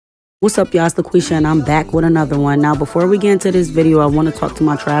What's up, y'all? It's Chrisean, and I'm back with another one. Now, before we get into this video, I want to talk to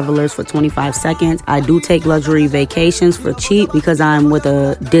my travelers for 25 seconds. I do take luxury vacations for cheap because I'm with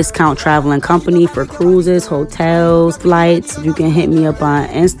a discount traveling company for cruises, hotels, flights. You can hit me up on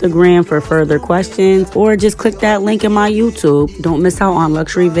Instagram for further questions or just click that link in my YouTube. Don't miss out on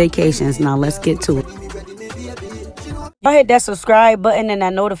luxury vacations. Now, let's get to it. Go hit that subscribe button and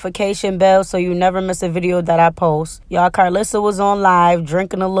that notification bell so you never miss a video that I post. Y'all, Karlissa was on live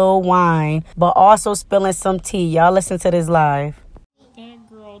drinking a little wine, but also spilling some tea. Y'all listen to this live. That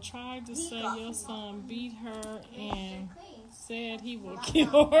girl tried to say your son beat her and said he will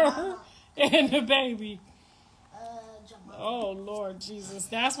kill her and the baby. Oh, Lord Jesus.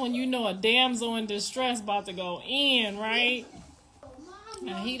 That's when you know a damsel in distress about to go in, right?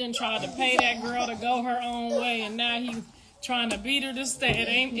 And he done tried to pay that girl to go her own way, and now he trying to beat her to stay. It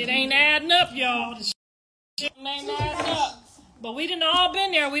ain't adding up, y'all. The shit ain't adding up. But we done all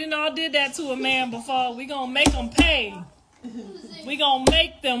been there. We done all did that to a man before. We gonna make them pay. We gonna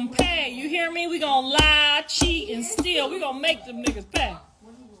make them pay. You hear me? We gonna lie, cheat, and steal. We gonna make them niggas pay.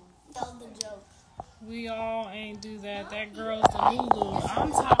 We all ain't do that. That girl's the Lulu.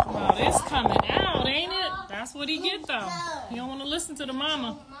 I'm talking about it's coming out, ain't it? That's what he get, though. He don't want to listen to the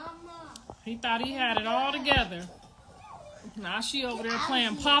mama. He thought he had it all together. Now she over there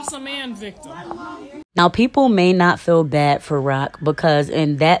playing possum and victim. Now, people may not feel bad for Rock because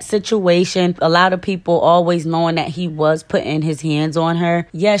in that situation, a lot of people always knowing that he was putting his hands on her.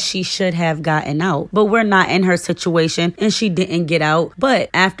 Yes, she should have gotten out, but we're not in her situation and she didn't get out. But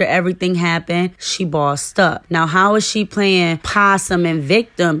after everything happened, she bossed up. Now, how is she playing possum and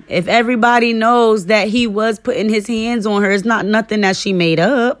victim if everybody knows that he was putting his hands on her? It's not nothing that she made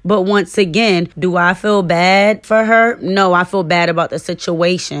up. But once again, do I feel bad for her? No, I feel bad about the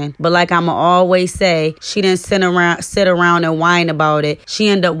situation. But like I'ma always say, she didn't sit around and whine about it. She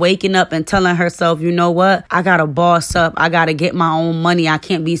ended up waking up and telling herself, you know what? I gotta boss up. I gotta get my own money. I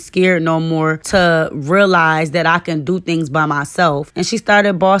can't be scared no more to realize that I can do things by myself. And she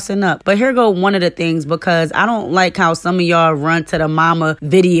started bossing up. But here go one of the things, because I don't like how some of y'all run to the mama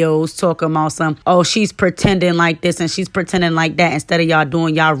videos talking about oh, she's pretending like this and she's pretending like that, instead of y'all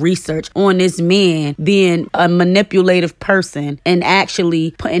doing y'all research on this man being a manipulative person and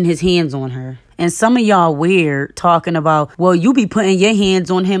actually putting his hands on her. And some of y'all weird talking about, well, you be putting your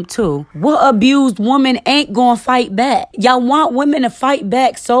hands on him too. What abused woman ain't gonna fight back? Y'all want women to fight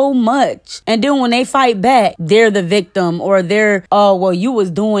back so much. And then when they fight back, they're the victim, or they're, oh, well, you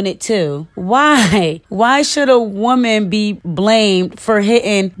was doing it too. Why? Why should a woman be blamed for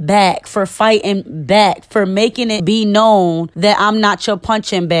hitting back, for fighting back, for making it be known that I'm not your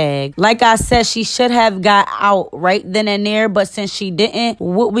punching bag? Like I said, she should have got out right then and there, but since she didn't,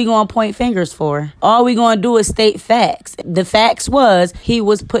 what we gonna point fingers for? All we gonna do is state facts. The facts was he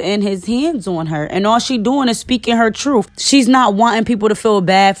was putting his hands on her, and all she doing is speaking her truth. She's not wanting people to feel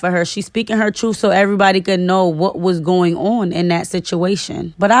bad for her. She's speaking her truth so everybody could know what was going on in that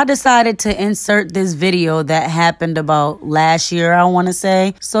situation. But I decided to insert this video that happened about last year, I want to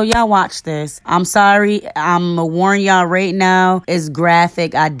say. So y'all watch this. I'm sorry. I'm gonna warn y'all right now. It's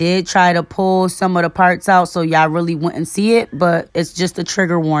graphic. I did try to pull some of the parts out so y'all really wouldn't see it, but it's just a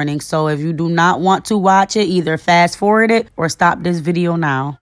trigger warning. So if you do not want to watch it, either fast forward it or stop this video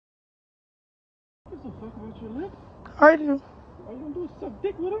now. What the fuck about your lip? I do. All you gonna do is suck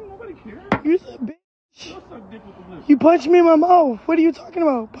dick with him? Nobody cares. You a bitch. You'll suck dick with the lip. You punched me in my mouth. What are you talking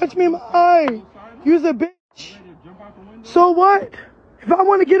about? Punch me in my eye. You's a bitch. So what? If I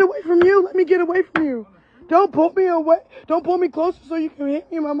want to get away from you, let me get away from you. Don't pull me away. Don't pull me closer so you can hit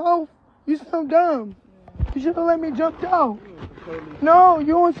me in my mouth. You sound dumb. You should have let me jump down. No,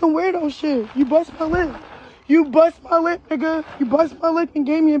 you on some weirdo shit. You bust my lip. You bust my lip, nigga. You bust my lip and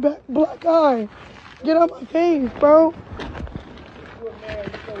gave me a black eye. Get out my face, bro.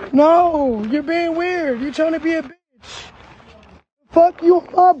 No, you're being weird. You're trying to be a bitch. Fuck you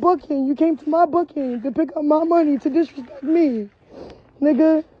on my booking. You came to my booking to pick up my money to disrespect me.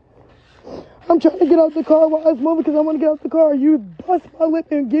 Nigga. I'm trying to get out the car while I was moving because I want to get out the car. You bust my lip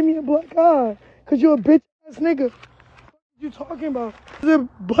and give me a black eye because you're a bitch ass nigga. You talking about? The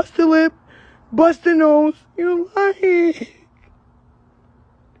busted lip, busted nose. You lying.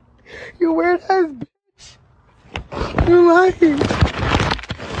 You weird ass bitch. You lying.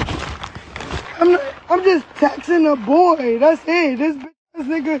 I'm just texting a boy. That's it. This bitch ass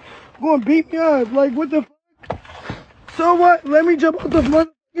nigga gonna beat me up. Like what the fuck? So what? Let me jump out the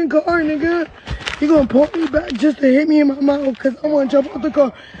motherfucking car, nigga. He gonna pull me back just to hit me in my mouth because I wanna jump out the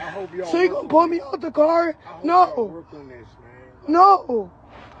car. So he gonna pull me out the car? No. No.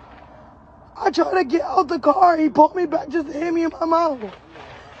 I tried to get out the car. He pulled me back just to hit me in my mouth.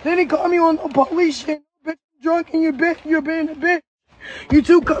 Then he called me on the police shit. Bitch, drunk and you're being a bitch. You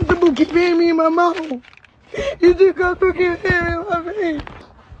too comfortable keep hitting me in my mouth. You too comfortable keep hitting me in my face.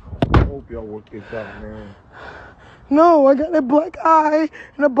 I hope y'all work this out, man. No, I got a black eye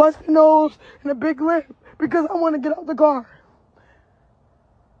and a busted nose and a big lip because I want to get out the car.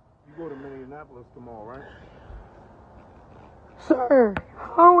 You go to Minneapolis tomorrow, right? Sir,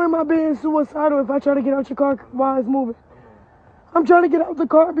 how am I being suicidal if I try to get out your car while it's moving? I'm trying to get out the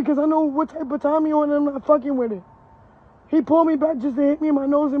car because I know what type of time you're on and I'm not fucking with it. He pulled me back just to hit me in my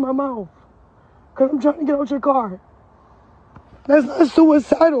nose and my mouth. Because I'm trying to get out your car. That's not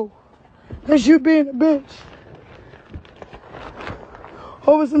suicidal. That's you being a bitch.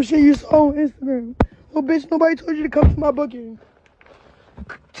 Over some shit you saw on Instagram. No, bitch, nobody told you to come to my booking.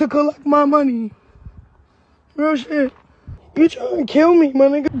 To collect my money. Real shit. You trying to kill me, my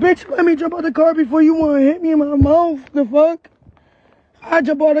nigga. Bitch, let me jump out the car before you want to hit me in my mouth. The fuck? I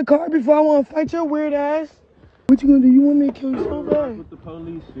jump out the car before I want to fight your weird ass. What you gonna do? You want me to kill you so bad? With the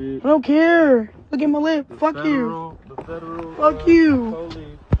police shit. I don't care. Look at my lip. Fuck you. The federal. Fuck you.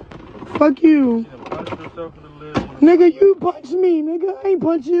 Police. Fuck you. You done punched yourself in the lip. Nigga, you punched me, nigga. I ain't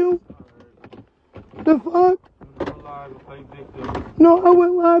punch you. The fuck? No, I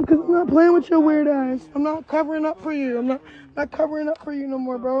went live because I'm not playing with your weird ass. I'm not covering up for you. I'm not covering up for you no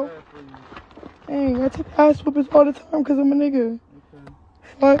more, bro. Dang, I take ass whoopings all the time because I'm a nigga.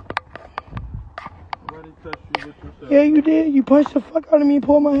 Fuck. Yeah, you did. You punched the fuck out of me and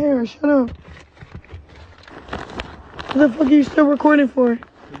pulled my hair. Shut up. What the fuck are you still recording for? You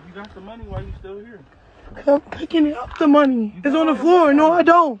got the money while you still here. I'm picking up the money. It's on the floor. No, I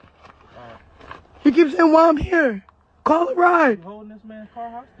don't. You keep saying why I'm here. Call a ride. You holding this man's car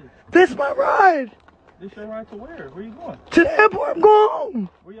hostage. This my ride. This your ride to where? Where you going? To the airport. I'm going home.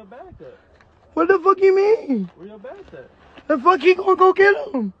 Where your bag at? What the fuck you mean? Where your bag at? The fuck he gonna go get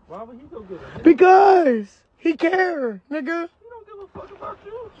him? Why would he go get him? Because he care, nigga. He don't give a fuck about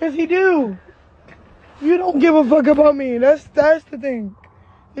you. Yes, he do. You don't give a fuck about me. That's the thing.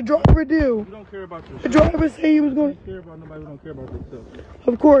 The driver do. You don't care about yourself. The driver said he was going. You don't care about nobody who don't care about themselves.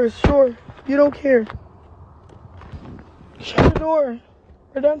 Of course, sure. You don't care. Shut the door.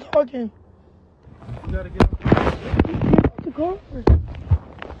 We're done talking. You gotta get out the car.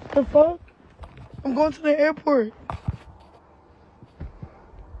 The fuck? I'm going to the airport.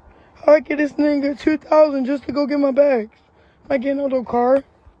 I get this nigga $2,000 just to go get my bags. I get out of the car.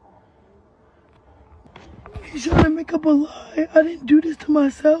 He's trying to make up a lie. I didn't do this to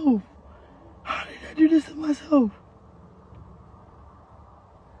myself. How did I do this to myself?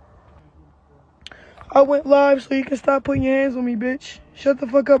 I went live so you can stop putting your hands on me, bitch. Shut the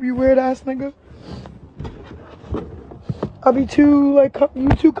fuck up, you weird ass nigga. I'll be you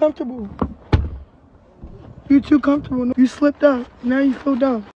too comfortable. You too comfortable. You slipped out. Now you feel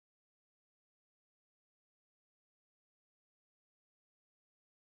dumb.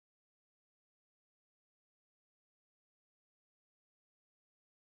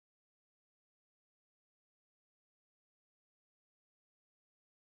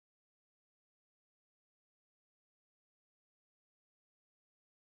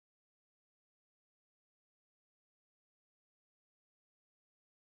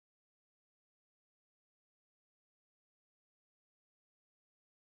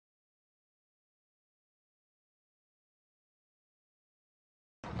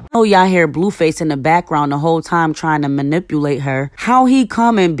 Oh, y'all hear Blueface in the background the whole time trying to manipulate her. How he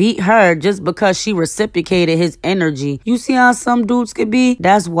come and beat her just because she reciprocated his energy. You see how some dudes could be?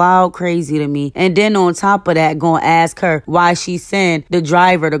 That's wild crazy to me. And then on top of that, gonna ask her why she sent the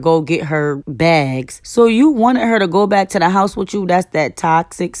driver to go get her bags. So you wanted her to go back to the house with you? That's that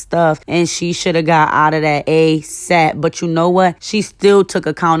toxic stuff. And she should have got out of that ASAP. But you know what? She still took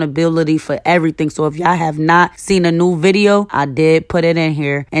accountability for everything. So if y'all have not seen a new video, I did put it in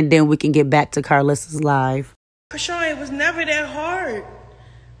here. And then we can get back to Karlissa's live. Chrisean, it was never that hard.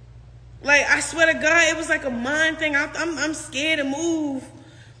 Like, I swear to God, it was like a mind thing. I'm scared to move.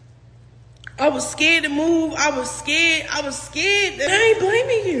 I was scared to move. I was scared. I ain't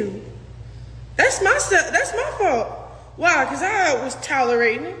blaming you. That's my stuff. That's my fault. Why? Because I was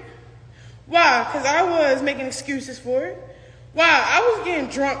tolerating it. Why? Because I was making excuses for it. Why? I was getting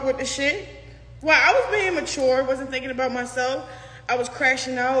drunk with the shit. Why? I was being mature. Wasn't thinking about myself. I was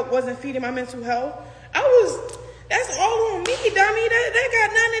crashing out, wasn't feeding my mental health. That's all on me, dummy. That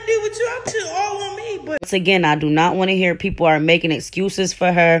got nothing to do with you. I took all on me. but once again, I do not want to hear people are making excuses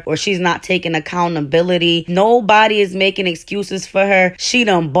for her or she's not taking accountability. Nobody is making excuses for her. She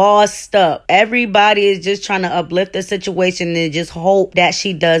done bossed up. Everybody is just trying to uplift the situation and just hope that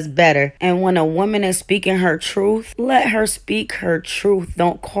she does better. And when a woman is speaking her truth, let her speak her truth.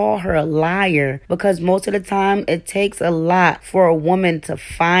 Don't call her a liar, because most of the time it takes a lot for a woman to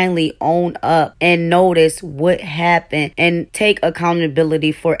finally own up and notice what happened and take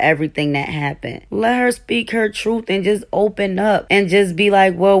accountability for everything that happened. Let her speak her truth and just open up and just be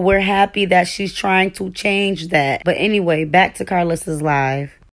like, well, we're happy that she's trying to change that. But anyway, back to Karlissa's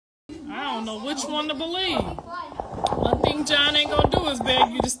live. I don't know which one to believe. One thing John ain't gonna do is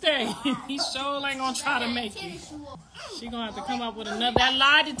beg you to stay. He sure ain't gonna try to make you. She gonna have to come up with another. That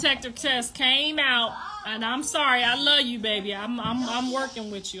lie detector test came out, and I'm sorry. I love you, baby. I'm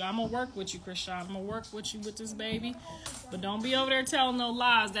working with you. I'm gonna work with you, Chrisean. I'm gonna work with you with this baby. But don't be over there telling no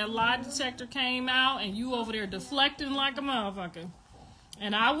lies. That lie detector came out, and you over there deflecting like a motherfucker.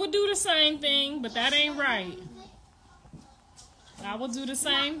 And I would do the same thing, but that ain't right. I would do the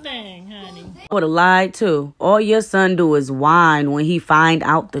same thing, honey. I would have lied too. All your son do is whine when he find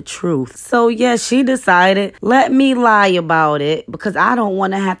out the truth. So yeah, she decided, let me lie about it, because I don't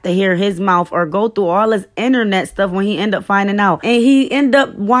want to have to hear his mouth or go through all his internet stuff when he end up finding out. And he end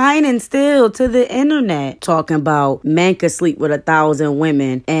up whining still to the internet, talking about men could sleep with 1,000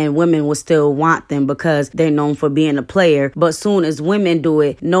 women and women will still want them because they're known for being a player. But soon as women do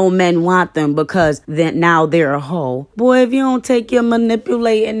it, no men want them because then now they're a hoe. Boy, if you don't take your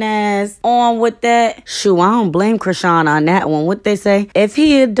manipulating ass on with that, shoot, I don't blame Chrisean on that one. What they say? If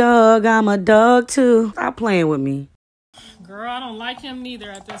he a dog, I'm a dog too. Stop playing with me. Girl, I don't like him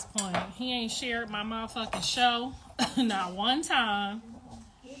neither at this point. He ain't shared my motherfucking show not one time.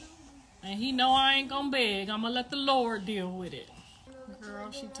 And he know I ain't gonna beg. I'm gonna let the Lord deal with it.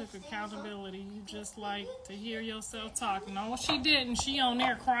 Girl, she took accountability. You just like to hear yourself talk. No, she didn't. She on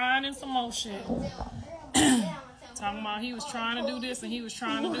there crying and some more shit. Talking about he was trying to do this and he was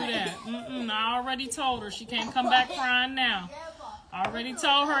trying to do that. I already told her she can't come back crying now. I already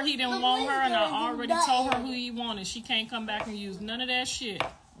told her he didn't want her, and I already told her who he wanted. She can't come back and use none of that shit.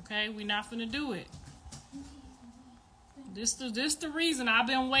 Okay? We're not finna do it. This the reason I've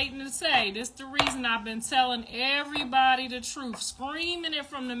been waiting to say. This the reason I've been telling everybody the truth. Screaming it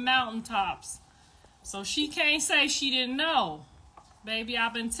from the mountaintops. So she can't say she didn't know. Baby,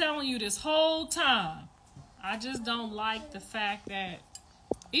 I've been telling you this whole time. I just don't like the fact that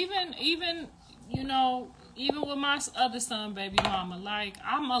even you know, even with my other son, baby mama, like,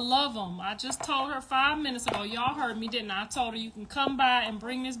 I'ma love him. I just told her 5 minutes ago, y'all heard me, didn't I? I told her you can come by and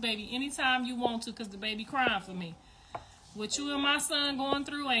bring this baby anytime you want to because the baby crying for me. What you and my son going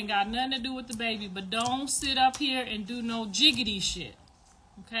through ain't got nothing to do with the baby, but don't sit up here and do no jiggity shit.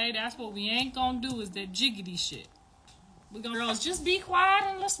 Okay? That's what we ain't gonna do, is that jiggity shit. We gonna, girls, just be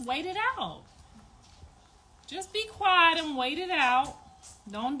quiet and let's wait it out. Just be quiet and wait it out.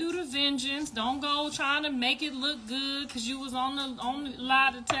 Don't do the vengeance. Don't go trying to make it look good because you was on the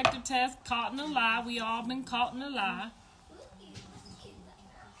lie detector test, caught in a lie. We all been caught in a lie.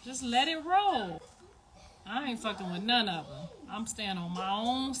 Just let it roll. I ain't fucking with none of them. I'm staying on my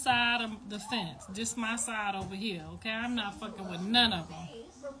own side of the fence. This my side over here, okay? I'm not fucking with none of them.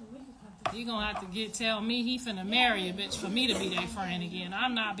 You gonna have to tell me he finna marry a bitch for me to be their friend again.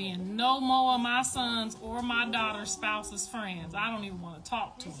 I'm not being no more of my son's or my daughter's spouse's friends. I don't even want to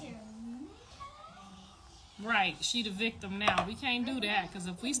talk to him. Right, she the victim now. We can't do that, because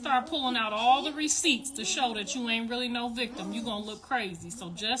if we start pulling out all the receipts to show that you ain't really no victim, you gonna look crazy.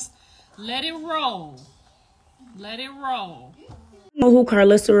 So just let it roll. Let it roll. You know who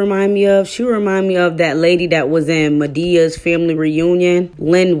Karlissa remind me of? She remind me of that lady that was in Medea's family reunion,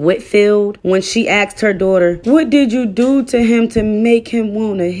 Lynn Whitfield, when she asked her daughter, what did you do to him to make him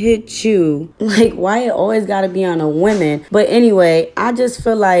want to hit you? Like, why it always got to be on a woman? But anyway, I just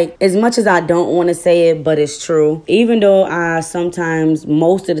feel like, as much as I don't want to say it, but it's true, even though I sometimes,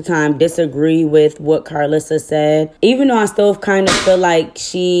 most of the time, disagree with what Karlissa said, even though I still kind of feel like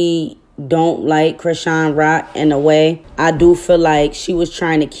she don't like Chrisean Rock in a way, I do feel like she was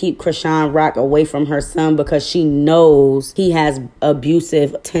trying to keep Chrisean Rock away from her son because she knows he has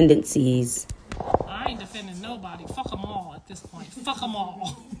abusive tendencies. I ain't defending nobody. Fuck them all at this point. Fuck them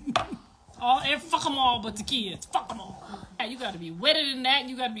all. Fuck them all but the kids. Fuck them all. You gotta be wetter than that.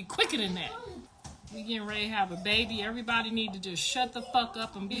 You gotta be quicker than that. We getting ready to have a baby. Everybody need to just shut the fuck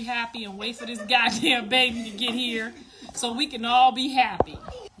up and be happy and wait for this goddamn baby to get here so we can all be happy.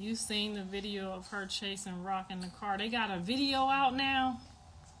 You seen the video of her chasing Rock in the car? They got a video out now?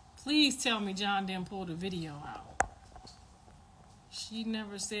 Please tell me John didn't pull the video out. She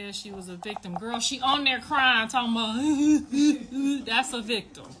never said she was a victim. Girl, she on there crying, talking about, that's a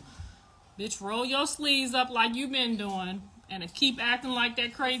victim. Bitch, roll your sleeves up like you been doing and keep acting like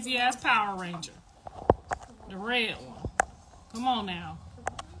that crazy-ass Power Ranger. The red one. Come on now.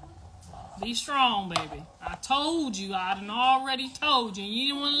 Be strong, baby. I told you. I done already told you. You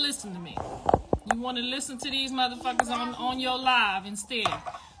didn't want to listen to me. You want to listen to these motherfuckers on your live instead.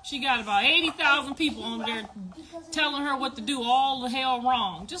 She got about 80,000 people on there telling her what to do all the hell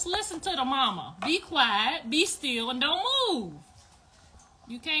wrong. Just listen to the mama. Be quiet, be still, and don't move.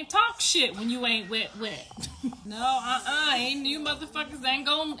 You can't talk shit when you ain't wet. No, ain't you motherfuckers ain't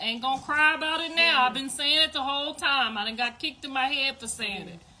gonna cry about it now. I've been saying it the whole time. I done got kicked in my head for saying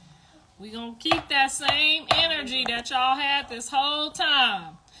it. We gonna keep that same energy that y'all had this whole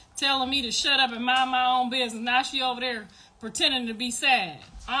time. Telling me to shut up and mind my own business. Now she over there pretending to be sad.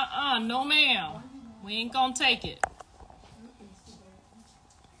 No ma'am. We ain't gonna take it.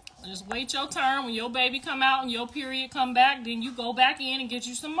 Just wait your turn. When your baby come out and your period come back, then you go back in and get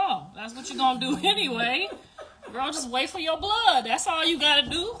you some more. That's what you gonna do anyway. Girl, just wait for your blood. That's all you gotta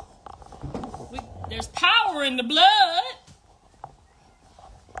do. There's power in the blood.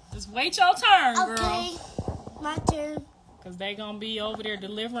 Just wait your turn, girl. Okay, my turn. Because they gonna be over there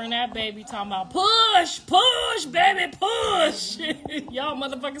delivering that baby talking about push, baby, push. Y'all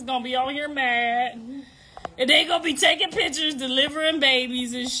motherfuckers gonna be on here mad. And they gonna be taking pictures, delivering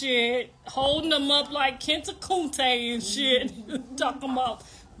babies and shit. Holding them up like Kenta Kunte and shit. Talking about,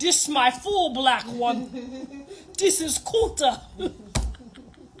 this my full black one. This is Kunta.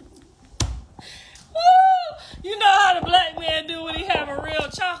 You know how the black man do when he have a real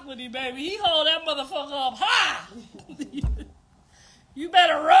chocolatey baby. He hold that motherfucker up high. You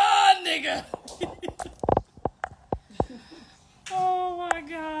better run, nigga. Oh my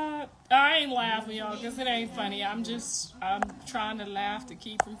God. I ain't laughing, y'all, because it ain't funny. I'm trying to laugh to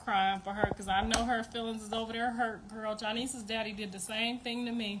keep from crying for her, because I know her feelings is over there hurt, girl. Janice's daddy did the same thing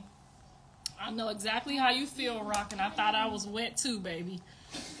to me. I know exactly how you feel, Rock, and I thought I was wet too, baby.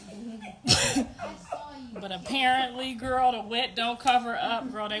 But apparently, girl, the wet don't cover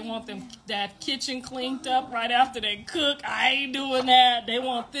up, girl. They want that kitchen cleaned up right after they cook. I ain't doing that. They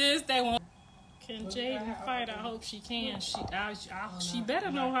want this. They want. Can Jaden fight? I hope she can. She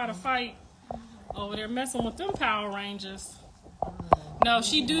better know how to fight. Over there messing with them Power Rangers. No,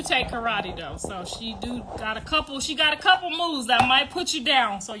 she do take karate though, so she got a couple moves that might put you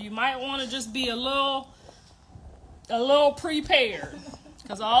down. So you might want to just be a little prepared.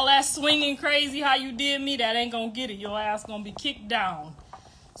 Because all that swinging crazy how you did me, that ain't going to get it. Your ass going to be kicked down.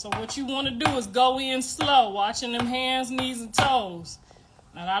 So what you want to do is go in slow, watching them hands, knees, and toes.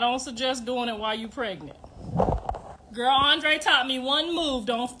 And I don't suggest doing it while you pregnant. Girl, Andre taught me one move.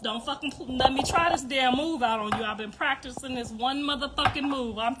 Don't fucking let me try this damn move out on you. I've been practicing this one motherfucking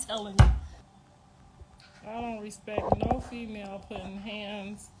move. I'm telling you. I don't respect no female putting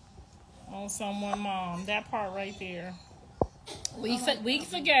hands on someone's mom. That part right there. We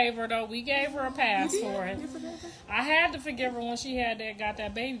forgave her though. We gave her a pass for it. I had to forgive her when she got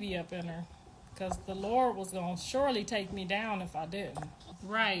that baby up in her, because the Lord was gonna surely take me down if I didn't.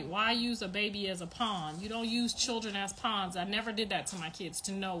 Right? Why use a baby as a pawn? You don't use children as pawns. I never did that to my kids,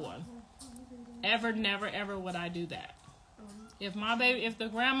 to no one. Ever, never, ever would I do that. If me and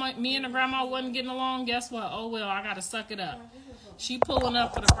the grandma wasn't getting along, guess what? Oh well, I gotta suck it up. She pulling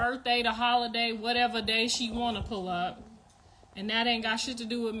up for the birthday, the holiday, whatever day she wanna pull up. And that ain't got shit to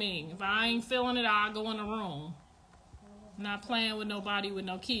do with me. If I ain't feeling it, I'll go in the room. I'm not playing with nobody with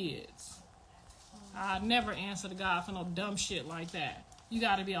no kids. I'd never answer to God for no dumb shit like that. You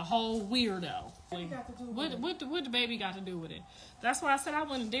got to be a whole weirdo. What the baby got to do with it? That's why I said I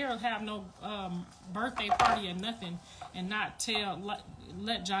wouldn't dare have no birthday party or nothing and not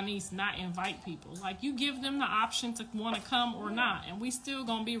let Janice not invite people. Like, you give them the option to want to come or not, and we still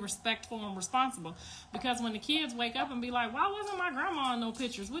gonna be respectful and responsible. Because when the kids wake up and be like, why wasn't my grandma in no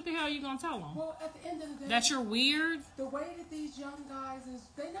pictures? What the hell are you gonna tell them? Well, at the end of the day, that you're weird? The way that these young guys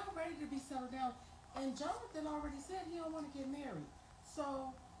they're not ready to be settled down. And Jonathan already said he don't want to get married.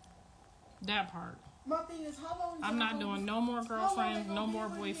 So that part. My thing is, how long? I'm not doing no more girlfriends, no more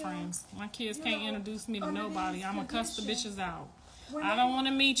boyfriends. My kids can't introduce me to nobody. I'm gonna cuss the bitches out. I don't want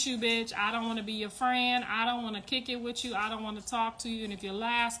to meet you, bitch. I don't want to be your friend. I don't want to kick it with you. I don't want to talk to you. And if you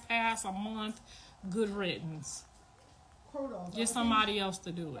last past a month, good riddance. Get somebody else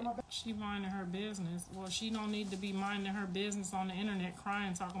to do it. She minding her business. Well, she don't need to be minding her business on the internet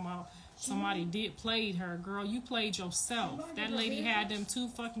crying, talking about somebody played her. Girl, you played yourself. That lady had them 2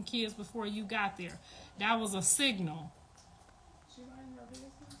 fucking kids before you got there. That was a signal. She minding her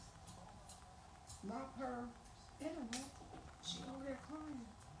business? Not her internet. She over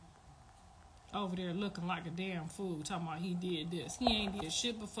Over there looking like a damn fool, talking about he did this. He ain't did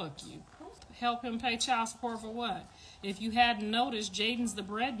shit but fuck you. Help him pay child support for what? If you hadn't noticed, Jaden's the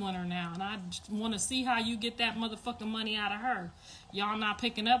breadwinner now, and I want to see how you get that motherfucking money out of her. Y'all not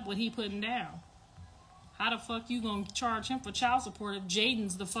picking up what he putting down. How the fuck you gonna charge him for child support if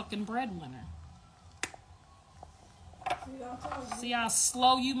Jaden's the fucking breadwinner? See how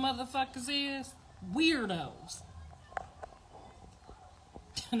slow you motherfuckers is? Weirdos.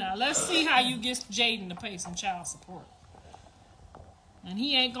 Now, let's see how you get Jaden to pay some child support. And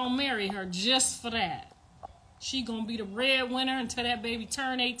he ain't gonna marry her just for that. She gonna be the breadwinner until that baby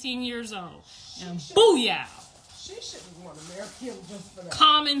turn 18 years old. And booyah! She shouldn't want to marry him just for that.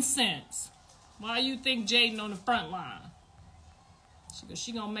 Common sense. Why you think Jaden on the front line?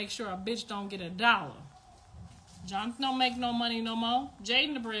 She gonna make sure a bitch don't get $1. Jonathan don't make no money no more.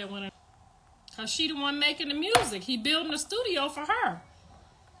 Jaden the breadwinner. Cause she the one making the music. He building a studio for her.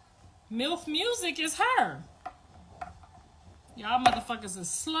 MILF Music is her. Y'all motherfuckers is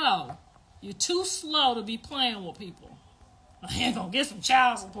slow. You're too slow to be playing with people. I ain't gonna get some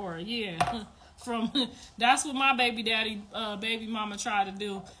child support, yeah. That's what my baby daddy, baby mama tried to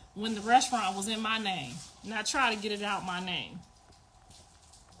do when the restaurant was in my name. And I try to get it out my name.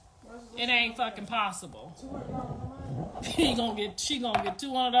 It ain't fucking possible. She gonna get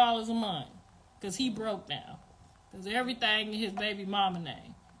 $200 a month. Cause he broke now. Cause everything in his baby mama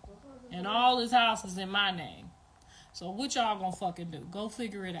name. And all his house is in my name. So what y'all gonna fucking do? Go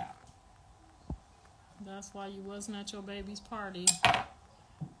figure it out. That's why you wasn't at your baby's party.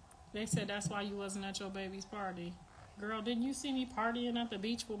 They said that's why you wasn't at your baby's party. Girl, didn't you see me partying at the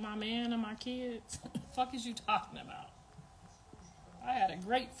beach with my man and my kids? The fuck is you talking about? I had a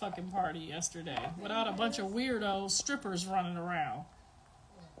great fucking party yesterday without a bunch of weirdos, strippers running around.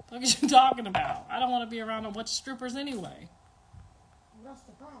 The fuck is you talking about? I don't want to be around a bunch of strippers anyway. That's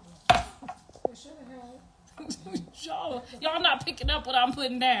the problem. They should have had. Y'all not picking up what I'm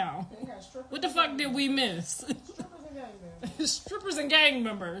putting down. What the fuck did we miss? Strippers and gang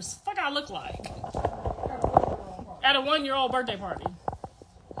members. Fuck I look like. At a 1-year-old birthday party.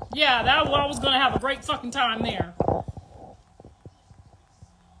 Yeah, I was gonna have a great fucking time there.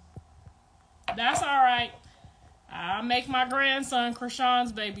 That's alright. I'll make my grandson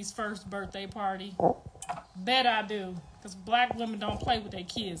Chrisean's baby's first birthday party. Bet I do. Because black women don't play with their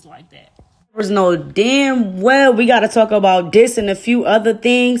kids like that. There's no damn well we got to talk about this and a few other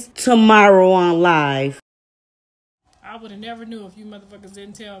things tomorrow on live. I would have never knew if you motherfuckers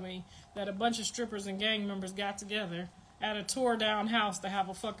didn't tell me that a bunch of strippers and gang members got together at a tore down house to have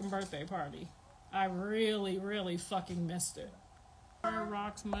a fucking birthday party. I really, really fucking missed it.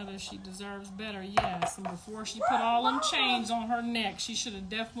 Rock's mother, she deserves better, yes. And before she put all them chains on her neck, she should have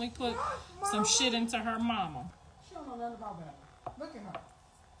definitely put some shit into her mama. She don't know nothing about that. Look at her.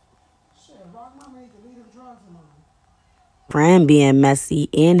 Shit, Rock mama need to leave them drugs alone. Fran being messy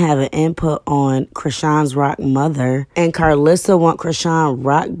and having input on Chrisean's Rock mother, and Karlissa want Chrisean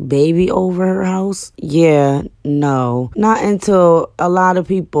Rock baby over her house. Yeah, no. Not until a lot of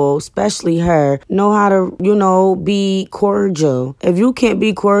people, especially her, know how to, be cordial. If you can't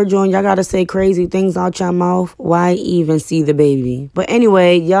be cordial and y'all gotta say crazy things out your mouth, why even see the baby? But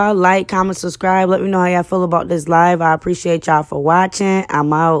anyway, y'all like, comment, subscribe. Let me know how y'all feel about this live. I appreciate y'all for watching.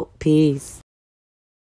 I'm out. Peace.